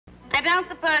I don't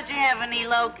suppose you have any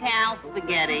low-cal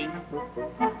spaghetti.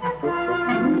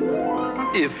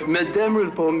 If Madame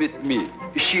will permit me,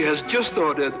 she has just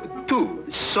ordered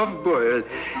 2 soft-boiled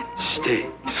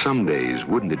steaks. Some days,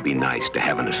 wouldn't it be nice to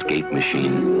have an escape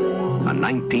machine? A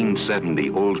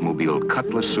 1970 Oldsmobile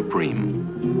Cutlass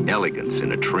Supreme. Elegance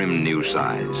in a trim new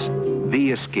size. The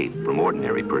escape from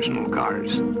ordinary personal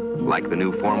cars. Like the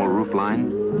new formal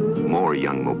roofline, more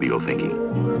young mobile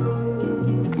thinking.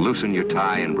 Loosen your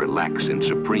tie and relax in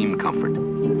supreme comfort.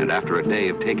 And after a day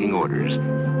of taking orders,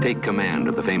 take command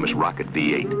of the famous Rocket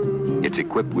V8. It's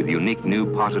equipped with unique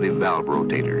new positive valve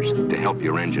rotators to help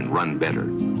your engine run better,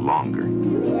 longer.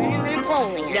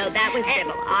 Oh, no, that was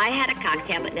civil. I had a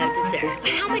cocktail, but no dessert.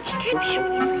 How much tip should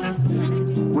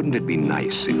we? Wouldn't it be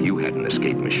nice if you had an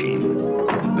escape machine?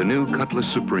 The new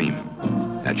Cutlass Supreme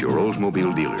at your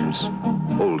Oldsmobile dealers.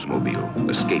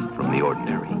 Oldsmobile, escape from the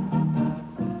ordinary.